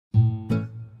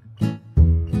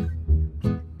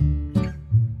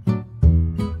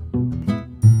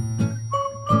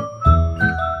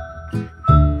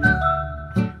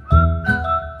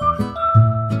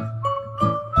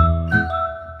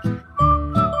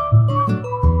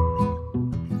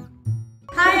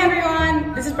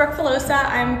Brooke Filosa.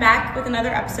 I'm back with another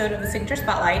episode of the Signature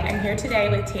Spotlight. I'm here today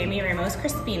with Tammie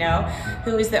Ramos-Crispino,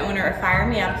 who is the owner of Fire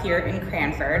Me Up here in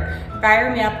Cranford.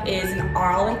 Fire Me Up is an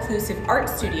all-inclusive art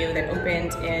studio that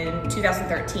opened in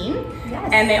 2013. Yes.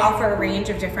 And they offer a range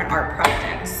of different art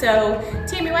projects. So,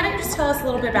 Tammie, why don't you just tell us a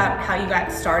little bit about how you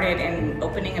got started in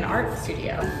opening an art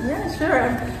studio? Yeah, sure.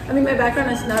 I mean, my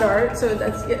background is not art, so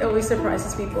it always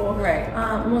surprises people. Right.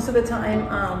 Most of the time,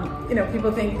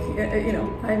 people think,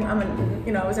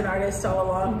 I was an artist all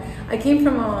along. I came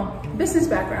from a business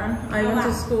background. I went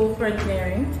to school for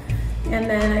engineering, and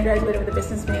then I graduated with a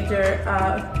business major,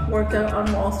 worked out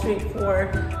on Wall Street for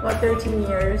about 13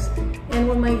 years. And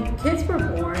when my kids were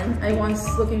born, I was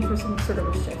looking for some sort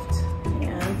of a shift.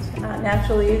 And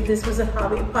naturally, this was a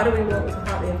hobby. Pottery Wheel was a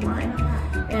hobby of mine.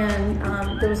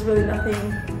 And there was really nothing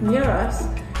near us.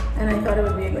 And I thought it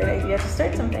would be a great idea to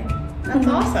start something. That's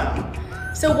awesome.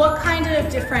 So what kind of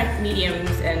different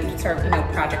mediums and sort of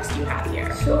projects do you have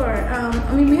here? Sure.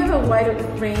 We have a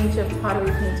wide range of pottery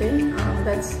painting.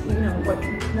 That's what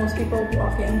most people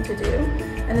walk in to do,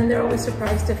 and then they're always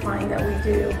surprised to find that we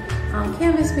do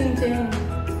canvas painting,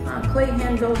 clay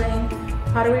hand building,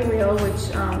 pottery wheel,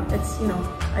 which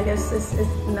I guess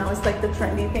now it's like the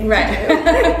trendy thing to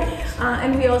do.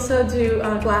 And we also do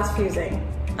glass fusing.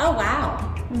 Oh wow.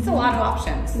 It's a lot of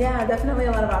options. Yeah, definitely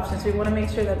a lot of options. We want to make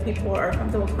sure that people are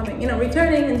comfortable coming,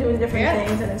 returning and doing different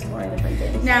things and exploring different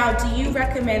things. Now, do you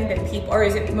recommend that people, or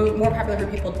is it more popular for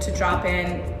people to drop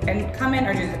in and come in,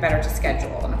 or is it better to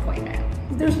schedule an appointment?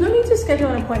 There's no need to schedule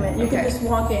an appointment. You can just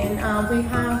walk in.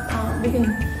 We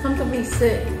can comfortably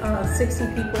sit 60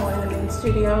 people in the main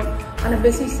studio. On a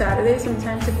busy Saturday,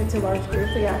 sometimes if it's a large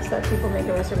group, we ask that people make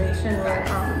a reservation,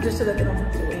 or just so that they don't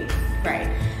have to wait. Right.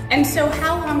 And so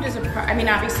how long does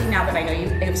obviously now that I know you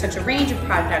have such a range of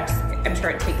projects, I'm sure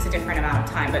it takes a different amount of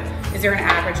time, but is there an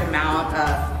average amount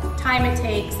of time it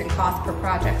takes and cost per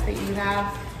project that you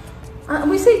have?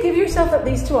 We say give yourself at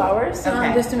least 2 hours,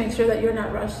 just to make sure that you're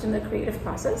not rushed in the creative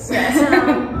process. Yes.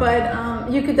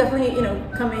 But you could definitely,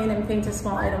 come in and paint a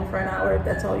small item for an hour if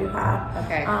that's all you have.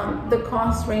 Okay. The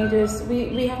cost ranges.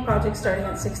 We have projects starting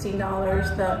at $16,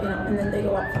 and then they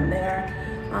go up from there.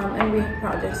 And we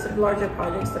have larger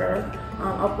projects that are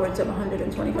upwards of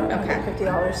 $125,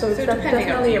 $150. So it's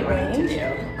definitely a range.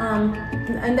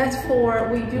 And that's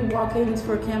we do walk-ins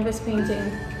for canvas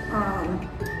painting,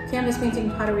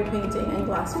 pottery painting, and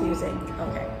glass fusing.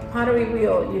 Okay. Pottery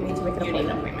wheel, you need to make an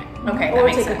appointment. Okay, or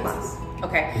take a class.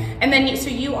 Okay, and then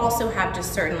so you also have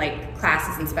just certain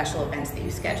classes and special events that you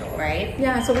schedule, right?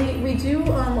 Yeah, so we do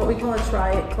what we call a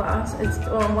try it class. It's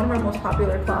one of our most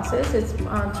popular classes. It's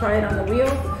try it on the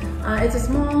wheel. It's a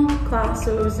small class,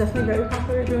 so it was definitely very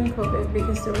popular during COVID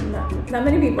because there were not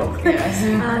many people.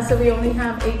 Yes. So we only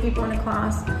have 8 people in a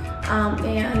class.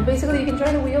 And basically you can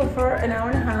try the wheel for an hour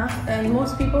and a half, and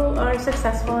most people are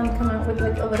successful and come out with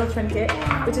a little trinket,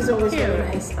 which is always really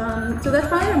nice. So that's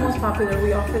probably our most popular.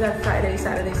 We offer that Fridays,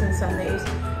 Saturdays, and Sundays.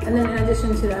 And then in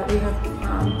addition to that, we have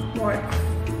more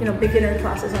beginner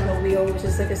classes on the wheel, which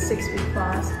is like a 6-week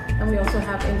class. And we also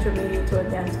have intermediate to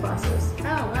advanced classes. Oh,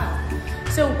 wow.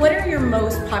 So what are your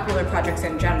most popular projects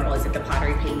in general? Is it the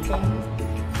pottery painting?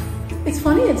 It's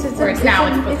funny, it's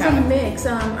a mix.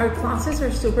 Our classes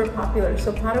are super popular.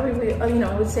 So pottery,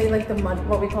 I would say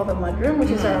what we call the mud room, which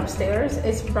is our upstairs.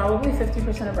 It's probably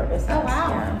 50% of our business. Oh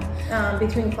wow! Yeah.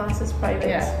 Between classes,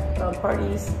 private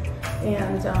parties,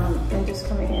 and just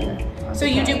coming in. So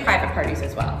you do private parties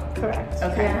as well? Correct.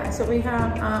 Okay. Yeah. So we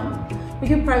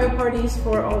do private parties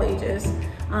for all ages.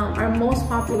 Our most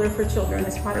popular for children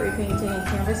is pottery painting and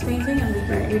canvas painting,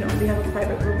 and we have a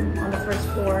private room on the first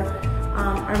floor.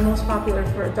 Our most popular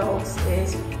for adults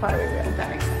is pottery wheel. That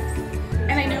makes sense.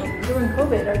 And I know during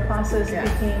COVID, our classes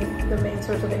became the main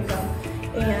source of income.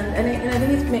 And I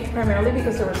think it's primarily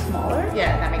because they were smaller.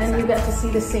 Yeah, that makes sense. And you got to see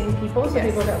the same people, so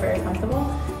people got very comfortable.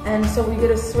 And so we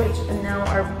did a switch, and now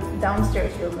our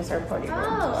downstairs room is our party room.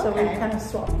 Oh, so we kind of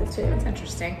swapped the two. That's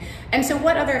interesting. And so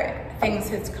what other things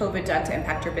has COVID done to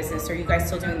impact your business? Are you guys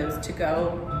still doing those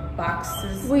to-go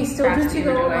boxes? We still do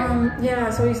to-go,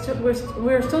 so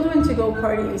we're still doing to-go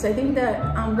parties. I think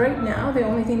that right now, the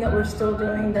only thing that we're still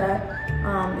doing that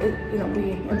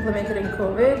we implemented in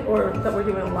COVID, or that we're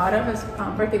doing a lot of, is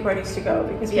birthday parties to go,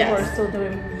 because people are still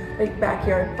doing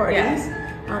backyard parties.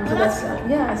 So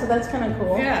that's kind of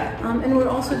cool. Yeah. And we're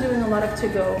also doing a lot of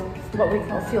to-go, what we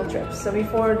call field trips. So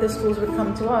before the schools would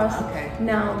come to us,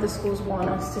 now the schools want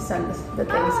us to send the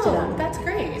things to them. That's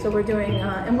great. So we're doing,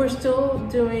 and we're still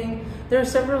doing, there are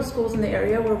several schools in the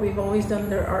area where we've always done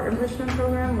their art enrichment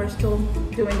program. We're still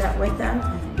doing that with them.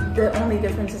 The only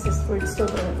difference is we're still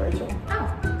doing it virtual.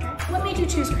 Oh, okay. What made you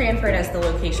choose Cranford as the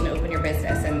location to open your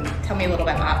business? And tell me a little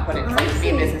bit about what it's like to be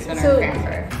a business owner in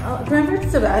Cranford.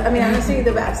 Cranford's the best. I mean, honestly,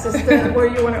 the best. It's where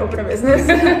you want to open a business.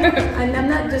 And I'm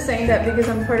not just saying that because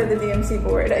I'm part of the DMC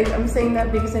board. I'm saying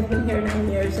that because I've been here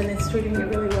 9 years and it's treating me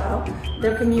really well.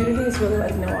 Their community is really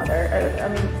like no other. I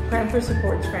mean, Cranford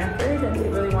supports Cranford and they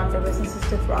really want their businesses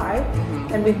to thrive.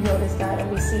 And we've noticed that and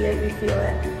we see it, we feel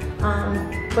it.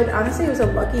 But honestly, it was a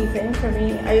lucky thing for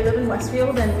me. I live in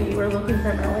Westfield and we were looking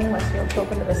primarily in Westfield to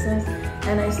open the business,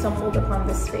 and I stumbled upon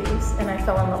this space and I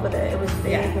fell in love with it. It was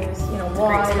big, it was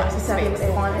wide, it was exactly what I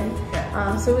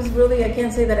wanted. So it was really, I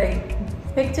can't say that I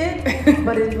picked it,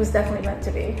 but it was definitely meant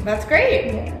to be. That's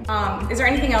great. Is there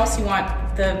anything else you want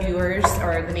the viewers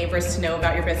or the neighbors to know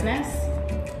about your business?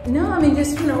 No, I mean,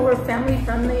 just, we're family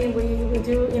friendly. We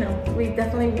do, we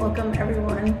definitely welcome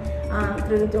everyone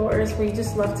through the doors. We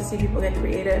just love to see people get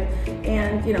creative,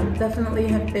 and, definitely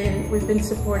we've been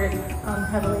supported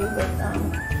heavily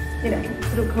with,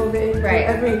 through COVID, through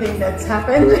everything that's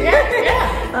happened.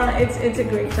 It's a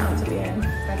great time to be in.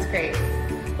 That's great.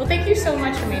 Well, thank you so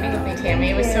much for meeting with me, Tammie.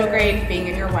 It was so great being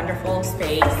in your wonderful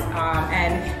space.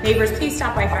 And neighbors, please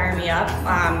stop by Fire Me Up.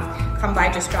 Come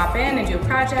by, just drop in and do a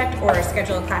project or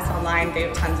schedule a class online. They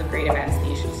have tons of great events that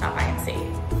you should stop by and see.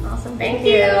 Awesome. Thank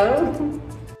you.